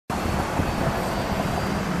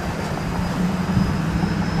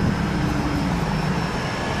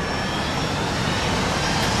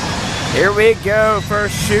Here we go,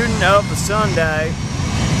 first shooting of the Sunday.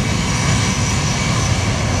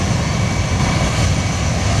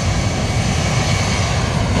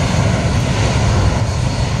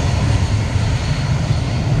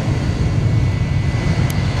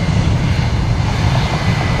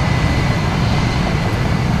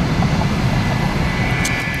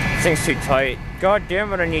 This thing's too tight. God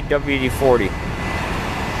damn it, I need WD-40.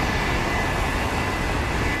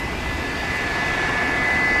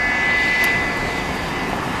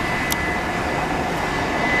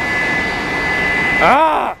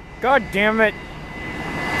 Ah! God damn it!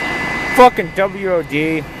 Fucking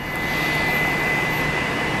WOD.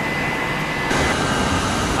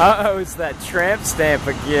 Uh-oh, it's that tramp stamp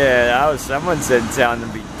again. Oh, someone's in town to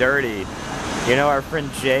be dirty. You know, our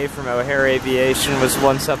friend Jay from O'Hare Aviation was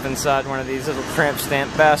once up inside one of these little tramp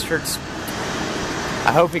stamp bastards.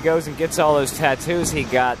 I hope he goes and gets all those tattoos he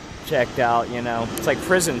got checked out, you know. It's like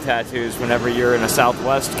prison tattoos whenever you're in a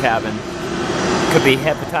Southwest cabin. Could be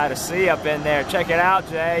hepatitis C up in there. Check it out,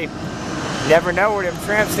 Jay. Never know where them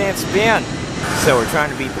tramp stamps been. So we're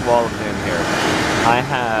trying to beat the wall of doom here. I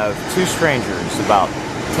have two strangers about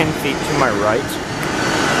 10 feet to my right.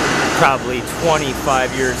 Probably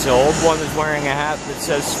 25 years old. One is wearing a hat that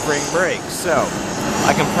says spring break. So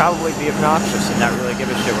I can probably be obnoxious and not really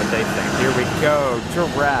give a shit what they think. Here we go.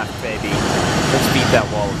 Giraffe, baby. Let's beat that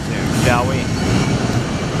wall of doom, shall we?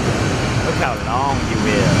 Look how long you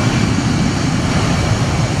will.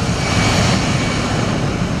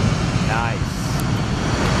 Nice.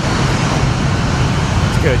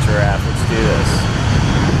 Let's go, giraffe. Let's do this.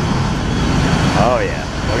 Oh yeah.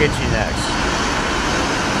 We'll get you next.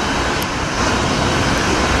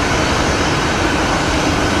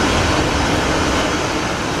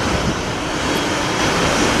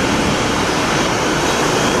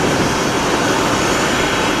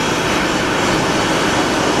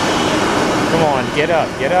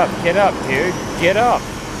 Get up, dude. Get up.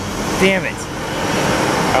 Damn it.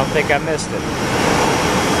 I don't think I missed it.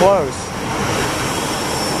 Close.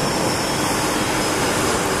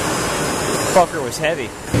 Fucker was heavy.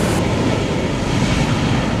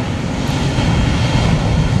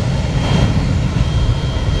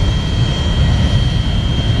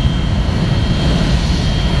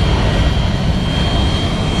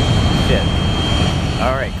 Shit.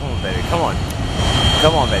 Alright, come on, baby. Come on.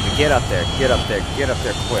 Come on, baby, get up there, get up there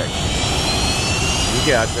quick. You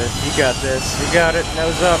got this, you got this, you got it,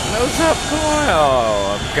 nose up, come on.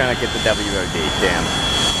 Oh, I'm gonna get the WOD, damn.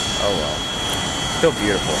 Oh well, still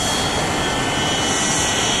beautiful.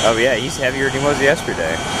 Oh yeah, he's heavier than he was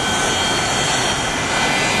yesterday.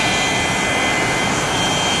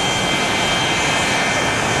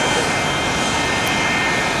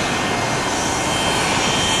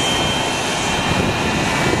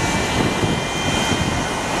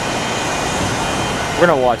 We're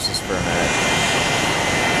gonna watch this for a minute.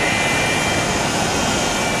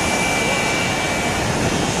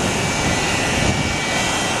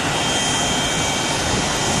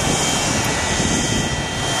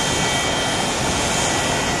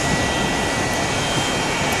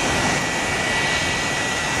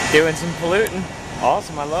 Doing some polluting.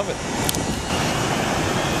 Awesome, I love it.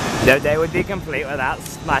 No day would be complete without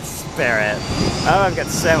my spirit. Oh, I've got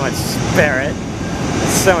so much spirit.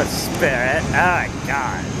 So much spirit. Oh my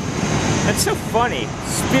god. That's so funny.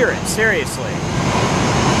 Spirit, seriously.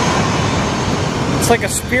 It's like a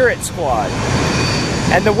spirit squad.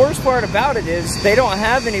 And the worst part about it is they don't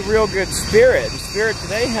have any real good spirit. The spirit that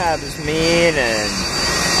they have is mean and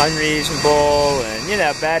unreasonable and, you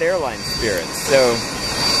know, bad airline spirit. So,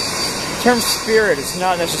 the term spirit is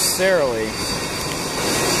not necessarily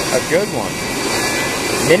a good one.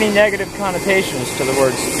 Many negative connotations to the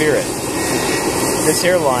word spirit. This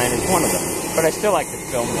airline is one of them, but I still like to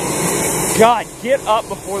film them. God, get up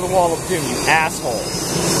before the wall of doom, you asshole.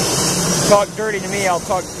 Talk dirty to me, I'll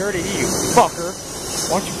talk dirty to you, fucker.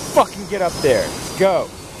 Why don't you fucking get up there? Go.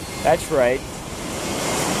 That's right.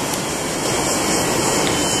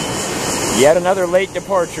 Yet another late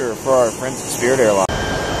departure for our friends at Spirit Airlines.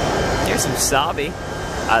 Here's some Sabi.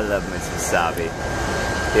 I love me some Sabi.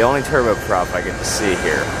 The only turboprop I get to see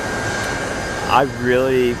here. I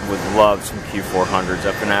really would love some Q400s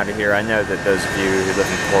up and out of here. I know that those of you who live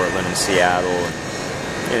in Portland and Seattle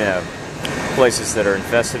and, you know, places that are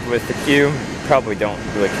infested with the Q probably don't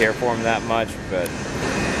really care for them that much, but,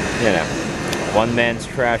 you know, one man's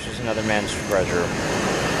trash is another man's treasure,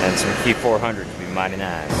 and some Q400s would be mighty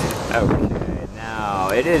nice. Okay,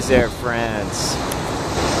 now it is Air France.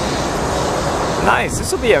 Nice,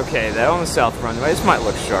 this will be okay though on the south runway. This might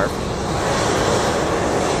look sharp.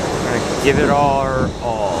 Give it our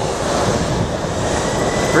all.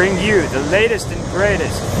 Bring you the latest and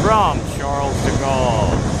greatest from Charles de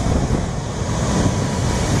Gaulle.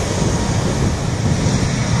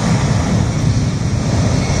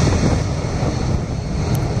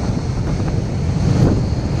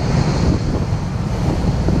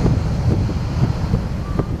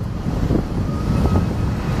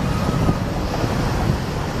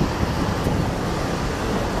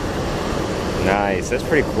 Nice, that's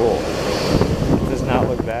pretty cool. It does not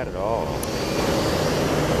look bad at all.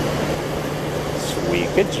 Sweet,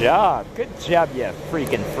 good job, you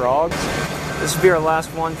freaking frogs. This will be our last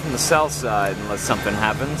one from the south side unless something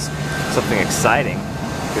happens, something exciting,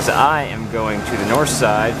 because I am going to the north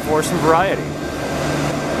side for some variety.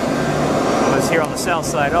 I was here on the south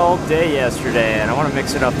side all day yesterday and I want to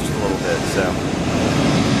mix it up just a little bit, so.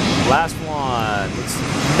 Last one, let's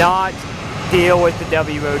not deal with the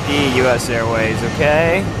WOD, US Airways,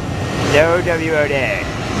 okay? No WOD.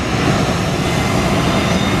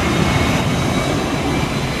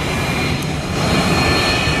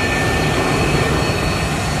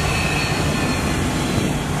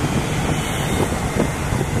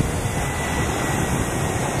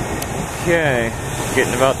 Okay,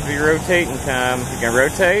 getting about to be rotating time. You gonna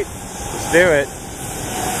rotate? Let's do it.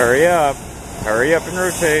 Hurry up. Hurry up and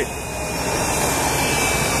rotate.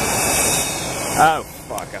 Oh,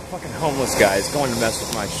 fuck. A fucking homeless guy is going to mess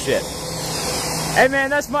with my shit. Hey, man,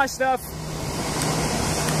 that's my stuff.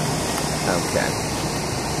 Okay.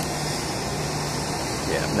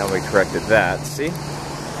 Yeah, nobody corrected that. See?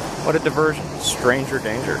 What a diversion. Stranger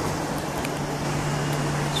danger.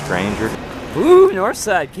 Stranger. Ooh, north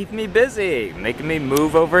side, keeping me busy. Making me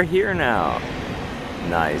move over here now.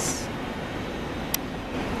 Nice.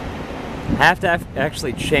 Have to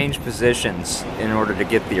actually change positions in order to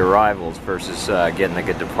get the arrivals versus getting a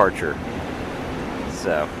good departure.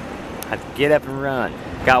 So, I have to get up and run.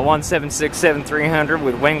 Got 176-7300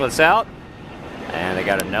 with winglets out, and I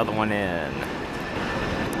got another one in.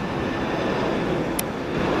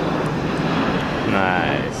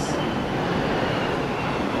 Nice.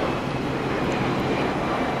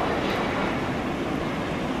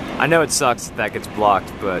 I know it sucks that gets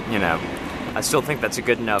blocked, but you know, I still think that's a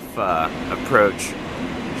good enough approach,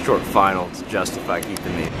 short final, to justify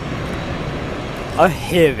keeping me a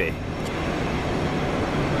heavy.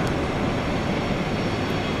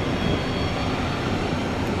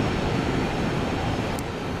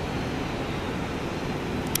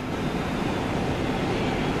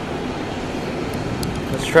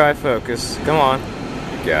 Let's try focus. Come on.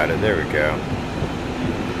 You got it. There we go.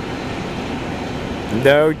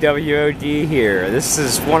 No WOD here. This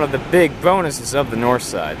is one of the big bonuses of the north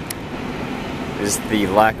side, is the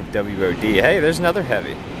lack of WOD. Hey, there's another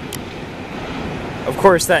heavy. Of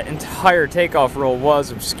course, that entire takeoff roll was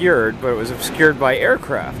obscured, but it was obscured by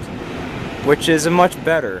aircraft, which is a much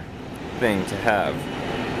better thing to have,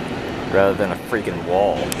 rather than a freaking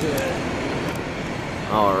wall.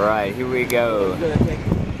 Alright, here we go.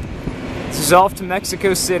 This is off to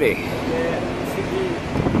Mexico City.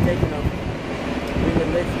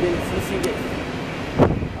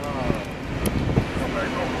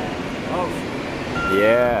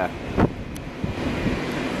 Yeah.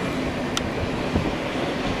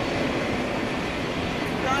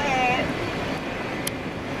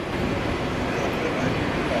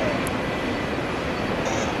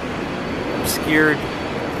 Obscured.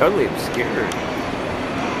 Totally obscured.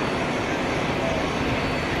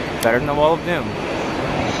 Better than the Wall of Doom.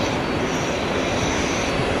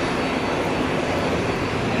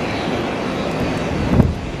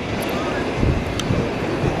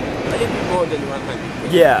 More than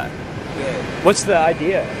 100. Yeah. Yeah. What's the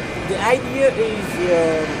idea? The idea is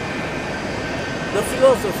the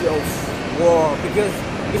philosophy of war, because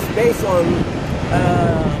it's based on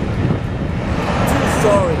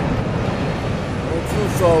true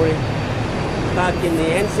story back in the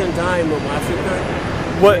ancient time of Africa.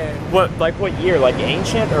 What? Yeah. What? Like what year? Like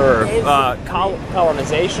ancient or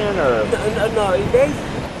colonization or? No. There's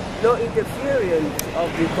no interference of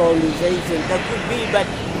the colonization. That could be, but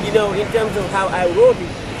you know, in terms of how I wrote it,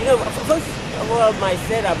 you know, first of all, my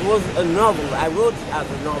setup was a novel. I wrote it as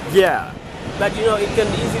a novel. Yeah. But you know, it can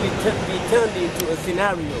easily be turned into a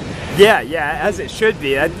scenario. Yeah, as it should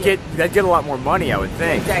be. That'd get a lot more money, I would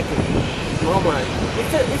think. Exactly, more money.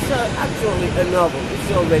 It's actually a novel.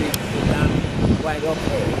 It's already done quite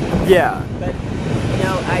okay. Yeah. But you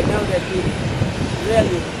know, I know that it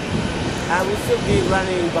really, I will still be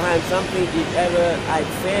running behind something if ever I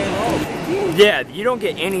fail. Yeah, you don't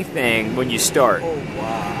get anything when you start. Oh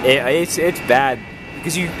wow. It's bad.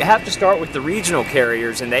 Because you have to start with the regional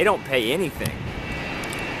carriers and they don't pay anything.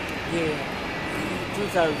 Yeah.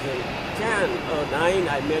 10 or 9,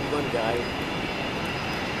 I met one guy.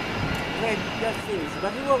 He had just finished,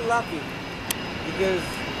 but he was lucky because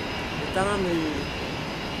the time he,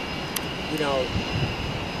 you know,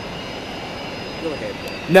 go ahead.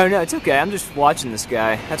 No, it's okay. I'm just watching this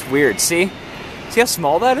guy. That's weird. See how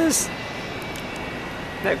small that is?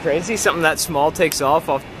 Isn't that crazy? Something that small takes off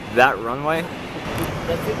that runway.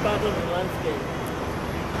 That's it, part of the landscape.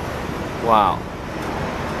 Wow.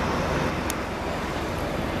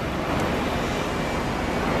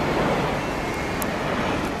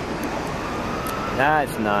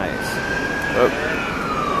 That's nice. Oh.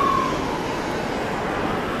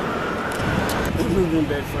 He's been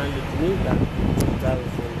very friendly to me back in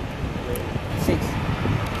 2006.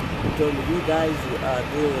 He told me, you guys are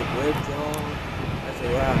doing a great job. I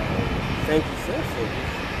said, wow, thank you, sir, for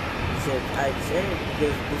this. He said, I said,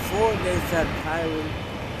 because before they start hiring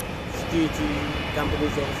security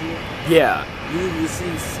companies over here, Yeah. you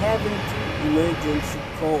receive 70 emergency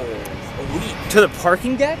calls a week. To the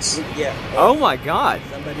parking decks? Yeah. Oh my God.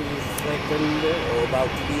 Somebody was threatened or about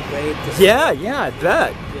to be raped. Yeah, I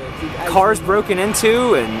bet. Cars broken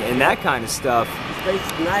into and that kind of stuff.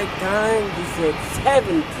 Especially nighttime, he said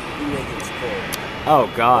 70 emergency calls. Oh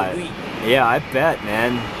God. A week. Yeah, I bet,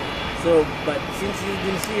 man. So, but since you've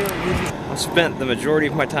been here, I spent the majority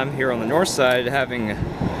of my time here on the north side having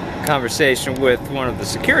a conversation with one of the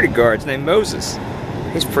security guards named Moses.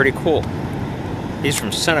 He's pretty cool. He's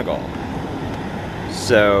from Senegal.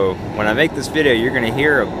 So when I make this video, you're gonna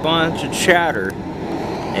hear a bunch of chatter,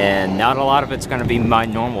 and not a lot of it's gonna be my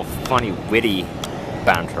normal funny, witty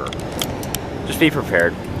banter. Just be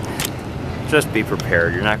prepared. Just be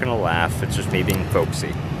prepared. You're not gonna laugh. It's just me being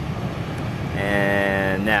folksy.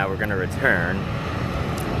 And now we're gonna return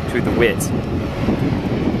to the wit.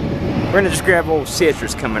 We're gonna just grab old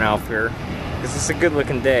citrus coming off here, because it's a good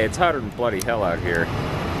looking day. It's hotter than bloody hell out here.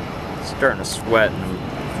 It's starting to sweat and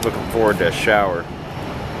I'm looking forward to a shower.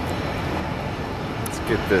 Let's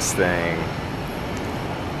get this thing.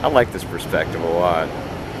 I like this perspective a lot.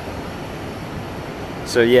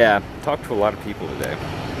 So yeah, talked to a lot of people today.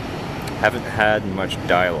 Haven't had much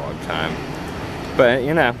dialogue time. But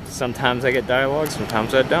you know, sometimes I get dialogue,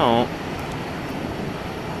 sometimes I don't.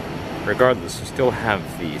 Regardless, you still have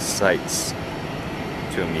the sights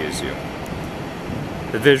to amuse you.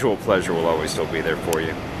 The visual pleasure will always still be there for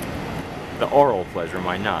you. The oral pleasure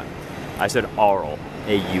might not. I said aural,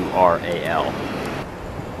 A-U-R-A-L.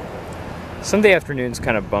 Sunday afternoons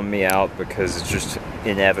kind of bum me out because it's just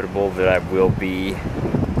inevitable that I will be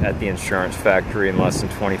at the insurance factory in less than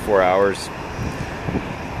 24 hours. I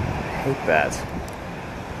hate that.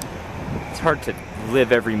 It's hard to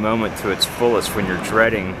live every moment to its fullest when you're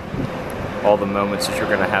dreading all the moments that you're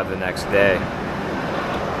going to have the next day.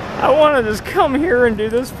 I want to just come here and do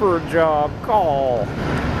this for a job call.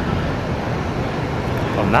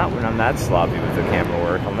 Well, not when I'm that sloppy with the camera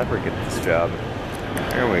work. I'll never get this job.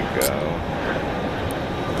 There we go.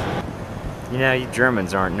 You know, you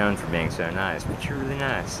Germans aren't known for being so nice, but you're really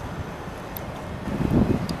nice.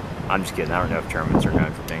 I'm just kidding. I don't know if Germans are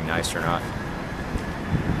known for being nice or not.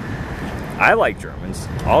 I like Germans.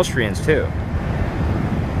 Austrians too.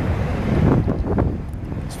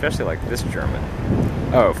 Especially like this German.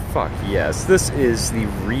 Oh, fuck yes. This is the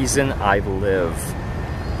reason I live.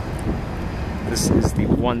 This is the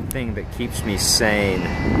one thing that keeps me sane.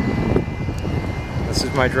 This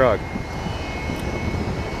is my drug.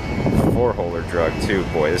 4-holder drug too.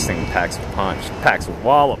 Boy, this thing packs a punch. Packs a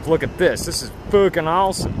wallop. Look at this. This is fucking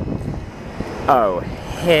awesome. Oh,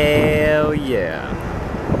 hell yeah.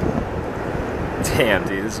 Damn,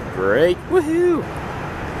 dude, this is great. Woohoo!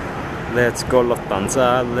 Let's go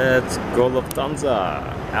Lufthansa. Let's go Lufthansa.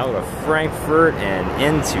 Out of Frankfurt and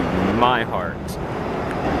into my heart.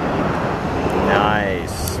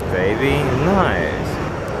 Nice, baby. Nice.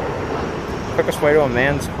 Quickest way to a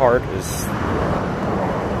man's heart is...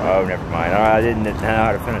 Oh, never mind. I didn't know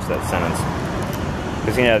how to finish that sentence.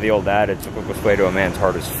 Because, you know, the old adage, the quickest way to a man's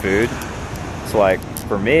heart is food. It's like,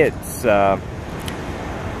 for me, it's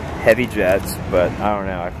heavy jets, but I don't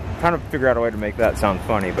know. I kind of figure out a way to make that sound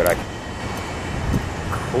funny, but I...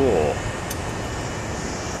 Cool.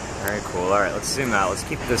 Very cool. Alright, let's zoom out. Let's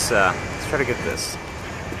keep this, let's try to get this.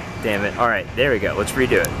 Damn it. Alright, there we go. Let's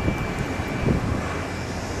redo it.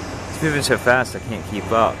 It's moving so fast I can't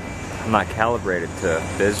keep up. I'm not calibrated to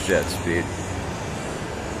BizJet speed.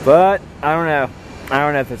 But, I don't know. I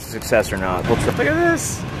don't know if it's a success or not. We'll try. Look at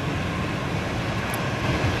this!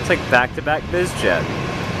 It's like back-to-back BizJet.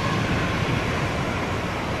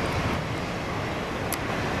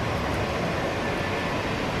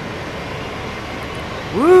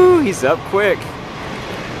 Woo! He's up quick.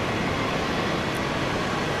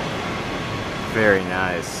 Very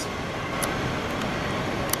nice.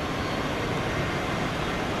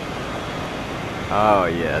 Oh,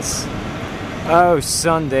 yes. Oh,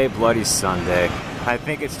 Sunday, bloody Sunday. I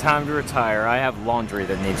think it's time to retire. I have laundry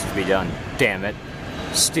that needs to be done. Damn it.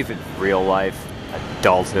 Stupid real life.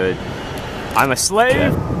 Adulthood. I'm a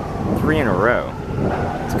slave! 3 in a row.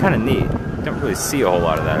 It's kind of neat. Don't really see a whole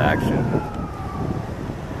lot of that action.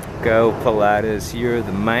 Go, Pilatus, you're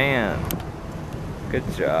the man. Good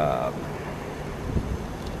job.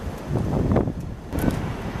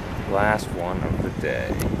 Last one of the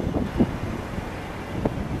day.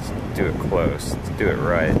 Let's do it close. Let's do it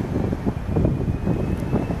right.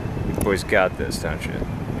 You boys got this, don't you?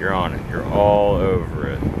 You're on it. You're all over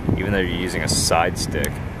it. Even though you're using a side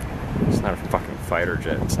stick. It's not a fucking fighter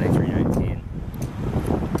jet. It's an A319.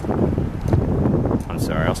 I'm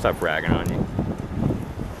sorry. I'll stop bragging on you.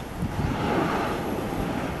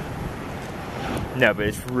 No, but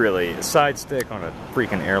it's really a side stick on a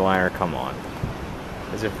freaking airliner. Come on.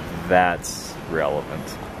 As if that's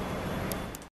relevant.